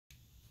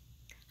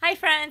Hi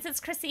friends, it's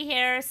Chrissy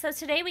here. So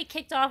today we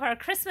kicked off our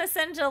Christmas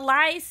in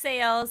July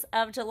sales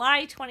of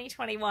July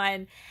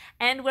 2021.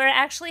 And we're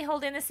actually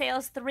holding the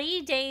sales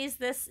 3 days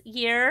this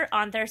year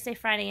on Thursday,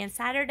 Friday, and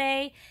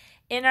Saturday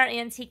in our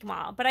antique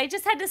mall. But I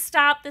just had to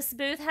stop. This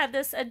booth had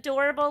this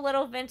adorable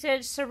little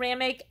vintage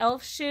ceramic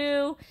elf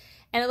shoe.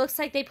 And it looks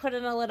like they put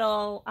in a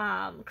little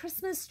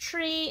Christmas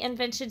tree and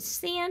vintage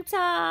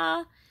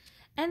Santa.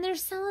 And they're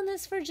selling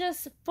this for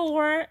just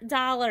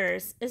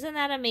 $4. Isn't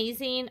that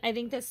amazing? I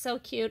think that's so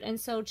cute and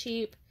so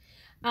cheap.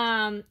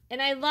 And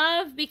I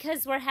love,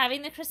 because we're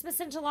having the Christmas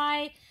in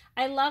July,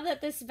 I love that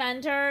this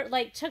vendor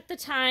took the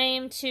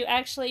time to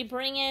actually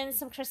bring in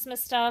some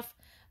Christmas stuff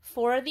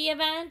for the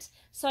event.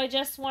 So I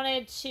just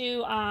wanted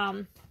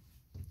to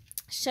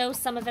show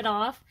some of it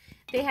off.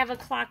 They have a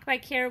clock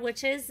back here,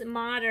 which is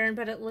modern,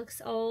 but it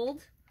looks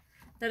old.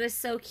 That is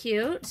so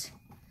cute.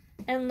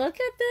 And look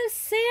at this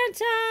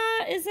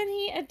Santa. Isn't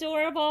he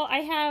adorable?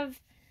 I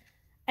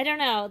don't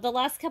know, the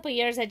last couple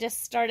years I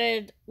just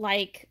started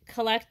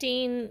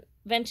collecting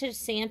vintage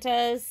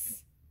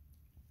Santas.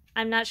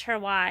 I'm not sure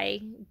why,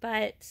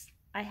 but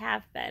I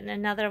have been.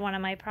 Another one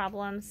of my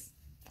problems.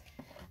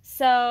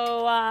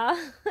 So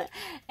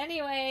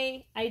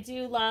anyway, I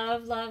do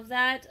love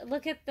that.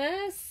 Look at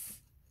this.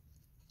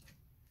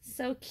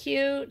 So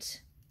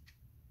cute.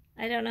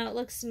 I don't know, it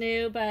looks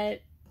new,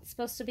 but it's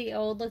supposed to be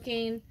old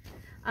looking.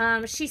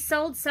 She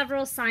sold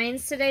several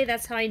signs today.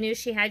 That's how I knew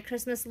she had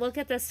Christmas. Look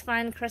at this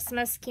fun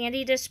Christmas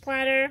candy dish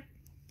platter.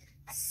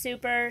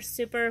 Super,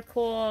 super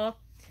cool.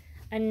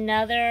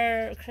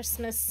 Another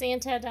Christmas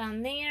Santa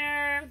down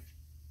there.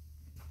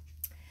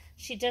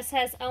 She just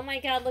has, oh my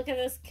God, look at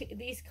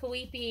these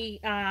Kaweepy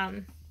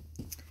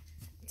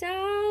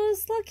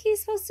dolls. Look,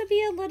 he's supposed to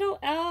be a little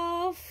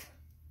elf.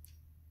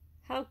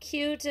 How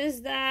cute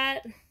is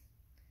that?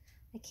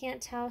 I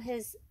can't tell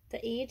the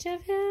age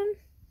of him.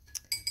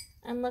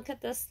 And look at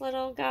this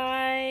little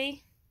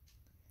guy.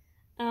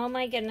 Oh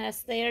my goodness,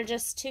 they are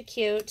just too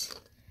cute.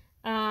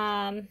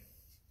 So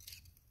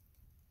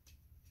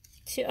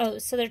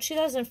they're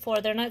 2004.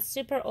 They're not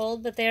super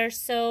old, but they're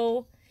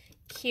so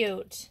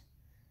cute.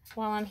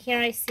 While I'm here,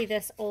 I see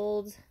this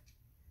old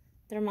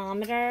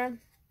thermometer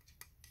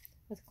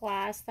with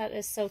glass. That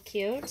is so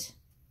cute.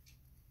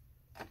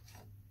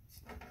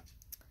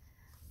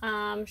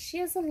 She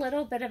has a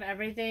little bit of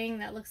everything.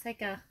 That looks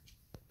like a,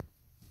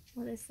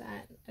 what is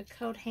that? A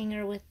coat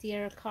hanger with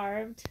deer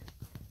carved.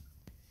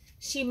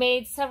 She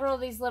made several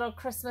of these little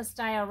Christmas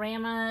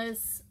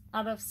dioramas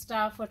out of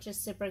stuff, which is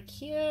super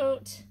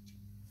cute.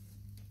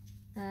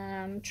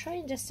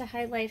 Trying just to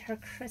highlight her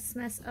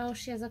Christmas. Oh,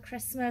 she has a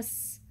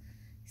Christmas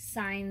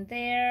sign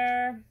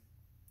there.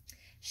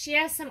 She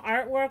has some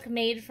artwork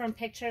made from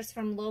pictures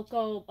from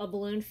a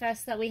balloon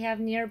fest that we have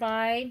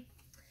nearby.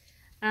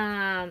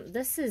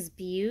 This is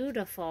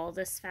beautiful,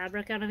 this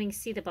fabric. I don't even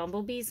see the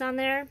bumblebees on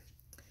there.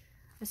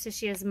 So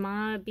she has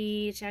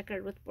Bee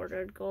checkered with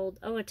bordered gold.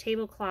 Oh, a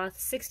tablecloth,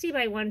 60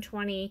 by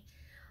 120.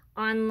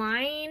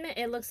 Online,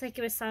 it looks like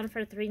it was selling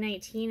for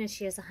 $3.19, and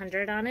she has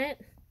 100 on it.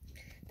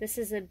 This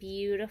is a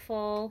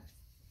beautiful,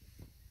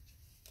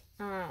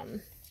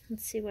 let's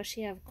see what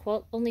she have,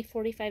 quote, only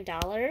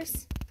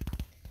 $45.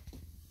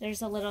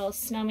 There's a little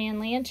snowman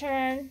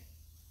lantern,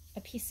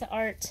 a piece of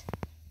art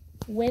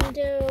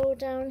window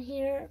down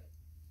here.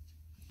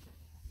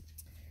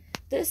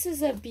 This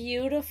is a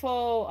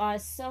beautiful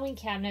sewing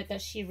cabinet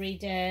that she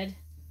redid,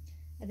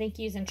 I think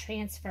using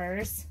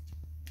transfers.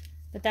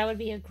 But that would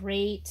be a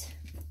great,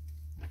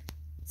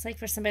 it's like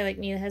for somebody like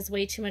me that has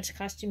way too much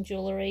costume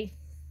jewelry.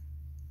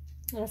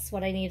 That's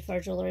what I need for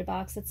a jewelry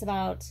box. It's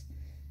about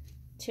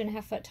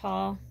 2.5 foot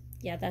tall.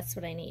 Yeah, that's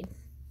what I need.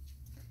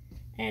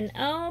 And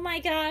oh my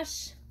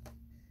gosh,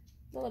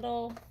 the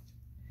little,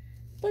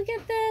 look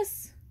at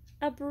this,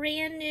 a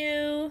brand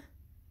new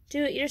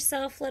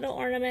do-it-yourself little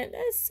ornament.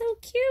 That's so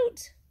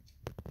cute.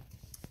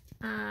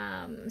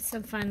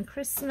 Some fun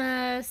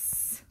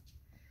Christmas.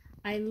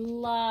 I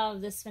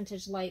love this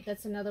vintage light.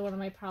 That's another one of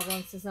my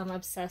problems, is I'm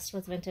obsessed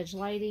with vintage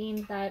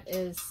lighting. That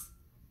is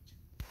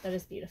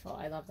beautiful.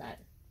 I love that.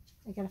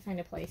 I gotta find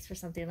a place for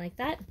something like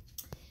that.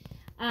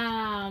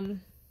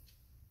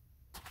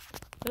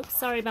 Oops,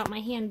 sorry about my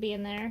hand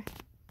being there.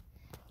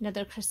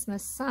 Another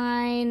Christmas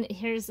sign.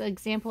 Here's an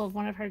example of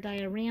one of her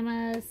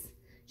dioramas.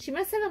 She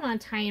must have them on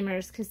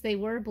timers because they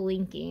were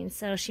blinking.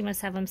 So she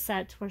must have them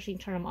set to where she can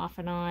turn them off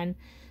and on.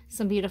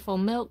 Some beautiful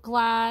milk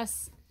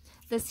glass.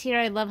 This here,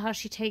 I love how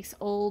she takes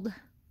old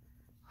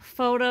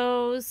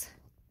photos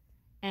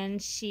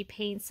and she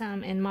paints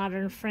them in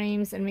modern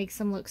frames and makes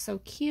them look so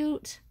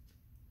cute.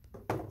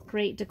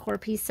 Great decor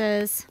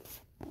pieces.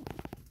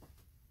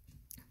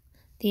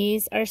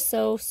 These are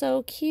so,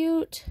 so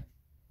cute.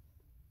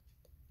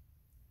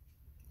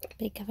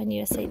 Bake Oven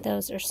USA,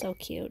 those are so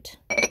cute.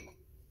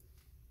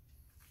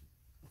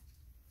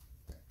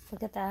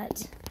 Look at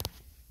that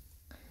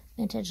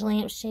vintage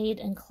lampshade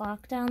and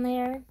clock down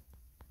there.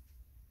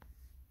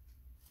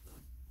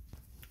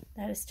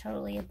 That is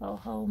totally a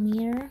boho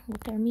mirror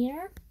with their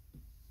mirror.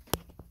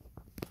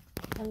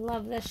 I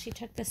love this. She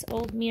took this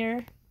old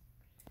mirror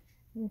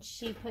And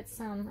she put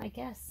some, I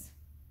guess,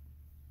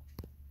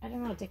 I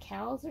don't know,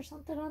 decals or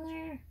something on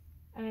there.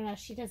 I don't know.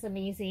 She does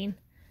amazing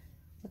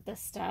with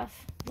this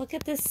stuff. Look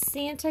at this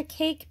Santa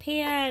cake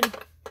pan.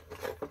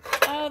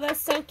 Oh,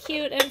 that's so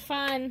cute and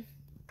fun.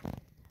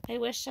 I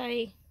wish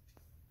I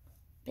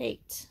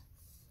baked.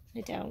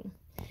 I don't.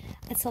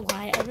 That's a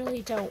lie. I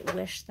really don't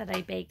wish that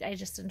I baked. I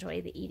just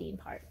enjoy the eating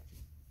part.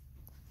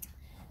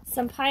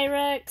 Some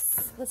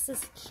Pyrex. This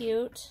is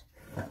cute.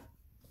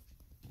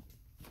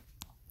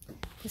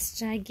 This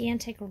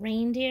gigantic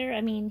reindeer.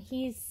 I mean,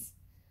 he's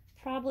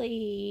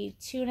probably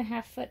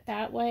 2.5 foot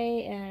that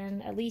way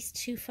and at least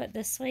 2 foot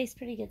this way. He's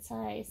pretty good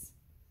size.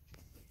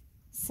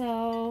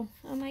 So,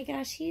 oh my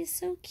gosh, he's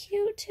so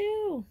cute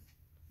too.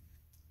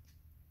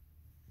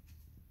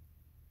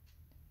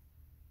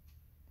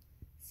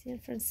 San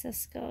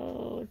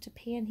Francisco,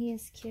 Japan, he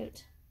is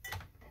cute.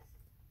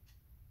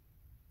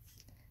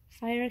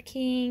 Fire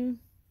King.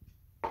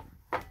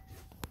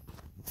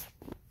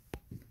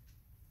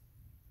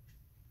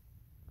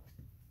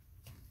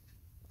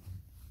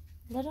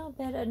 Little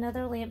bit,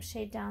 another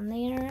lampshade down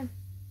there.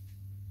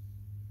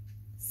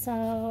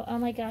 So, oh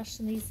my gosh,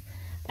 and these,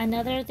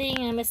 another thing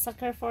I'm a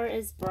sucker for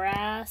is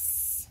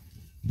brass.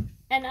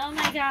 And oh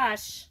my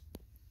gosh,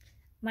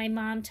 my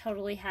mom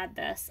totally had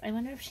this. I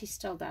wonder if she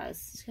still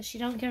does, because she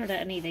don't give it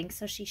anything,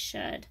 so she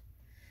should.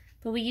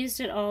 But we used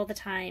it all the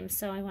time,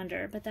 so I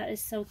wonder. But that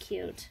is so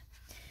cute.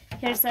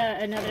 Here's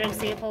another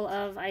example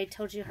of, I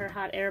told you, her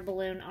hot air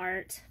balloon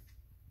art.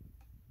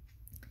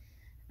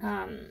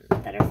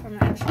 That are from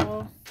the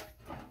actual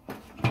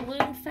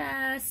Balloon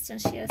Fest,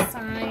 and she has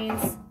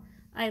signs.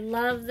 I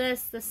love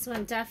this. This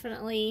one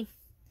definitely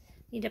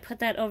need to put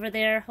that over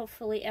there.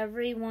 Hopefully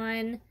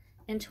everyone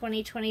in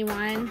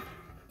 2021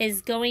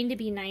 is going to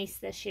be nice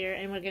this year,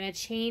 and we're going to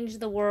change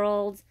the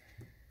world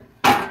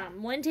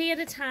one day at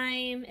a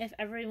time if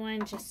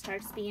everyone just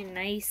starts being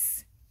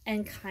nice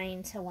and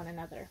kind to one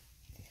another.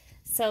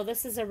 So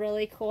this is a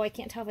really cool, I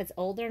can't tell if it's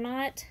old or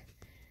not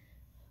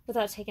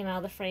without taking it out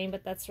of the frame,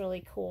 but that's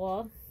really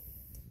cool.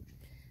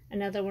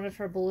 Another one of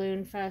her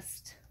Balloon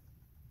Fest.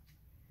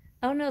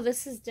 Oh no,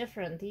 this is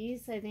different.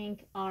 These, I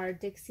think, are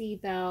Dixie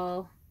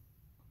Belle,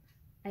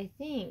 I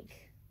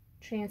think,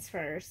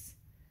 transfers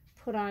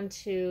put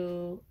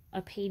onto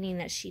a painting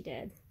that she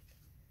did.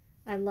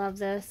 I love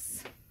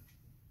this.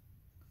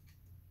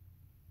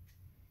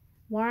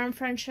 Warm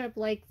friendship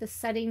like the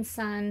setting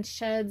sun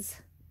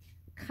sheds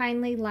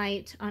kindly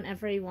light on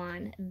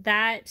everyone.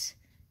 That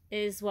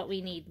is what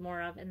we need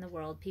more of in the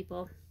world,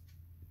 people.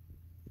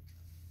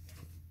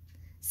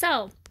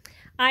 So,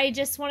 I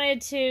just wanted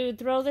to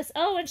throw this.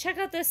 Oh, and check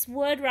out this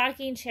wood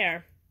rocking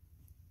chair.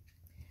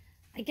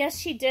 I guess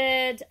she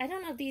did. I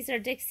don't know if these are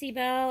Dixie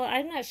Belle.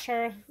 I'm not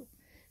sure.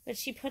 But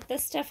she put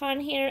this stuff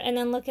on here. And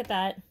then look at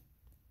that.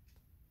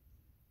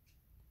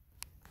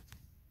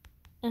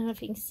 I don't know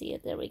if you can see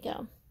it. There we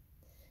go.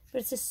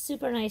 But it's a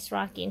super nice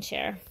rocking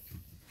chair.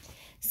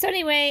 So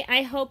anyway,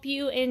 I hope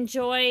you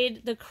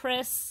enjoyed the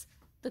Christmas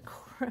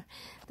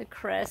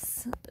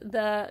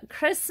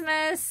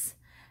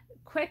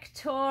quick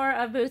tour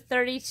of booth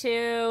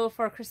 32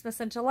 for Christmas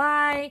in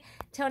July.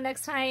 Till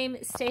next time,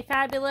 stay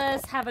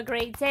fabulous. Have a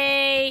great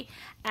day.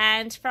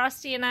 And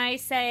Frosty and I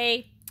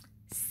say,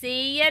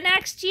 see you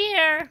next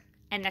year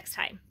and next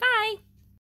time. Bye.